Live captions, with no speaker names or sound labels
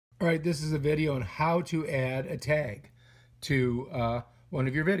All right, this is a video on how to add a tag to one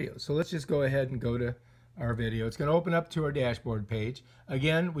of your videos. So let's just go ahead and go to our video. It's going to open up to our dashboard page.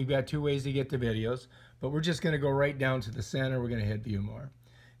 Again, we've got two ways to get to videos, but we're just going to go right down to the center. We're going to hit View More.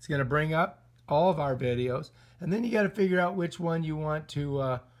 It's going to bring up all of our videos, and then you got to figure out which one you want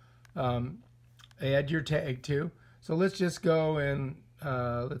to add your tag to. So let's just go and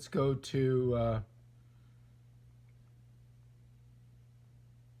let's go to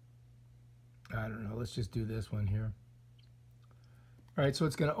I don't know, let's just do this one here. All right, so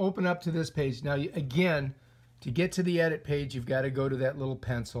it's going to open up to this page. Now, again, to get to the edit page, you've got to go to that little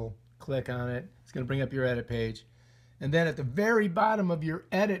pencil, click on it. It's going to bring up your edit page. And then at the very bottom of your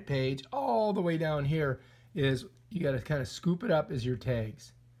edit page, all the way down here, is you got to kind of scoop it up as your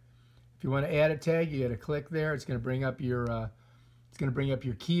tags. If you want to add a tag, you got to click there. It's going to bring up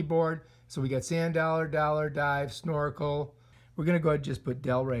your keyboard. So we got sand dollar, dollar, dive, snorkel. We're going to go ahead and just put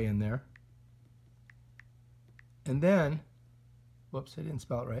Delray in there. And then, whoops, I didn't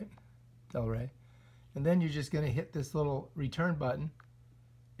spell it right, Delray. And then you're just going to hit this little return button,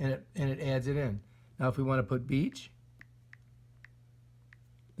 and it adds it in. Now, if we want to put beach,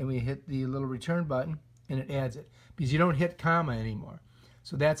 then we hit the little return button, and it adds it. Because you don't hit comma anymore.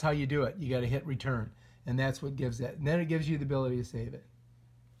 So that's how you do it. You got to hit return, and that's what gives that. And then it gives you the ability to save it.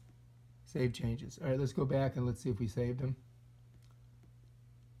 Save changes. All right, let's go back and let's see if we saved them.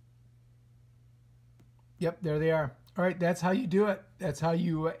 Yep, there they are. All right, that's how you do it. That's how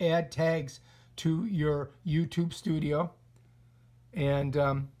you add tags to your YouTube studio. And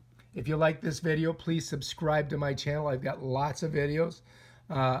if you like this video, please subscribe to my channel. I've got lots of videos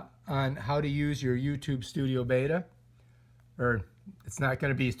on how to use your YouTube Studio Beta. Or it's not going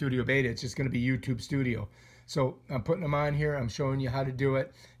to be Studio Beta, it's just going to be YouTube Studio. So I'm putting them on here. I'm showing you how to do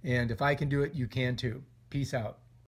it. And if I can do it, you can too. Peace out.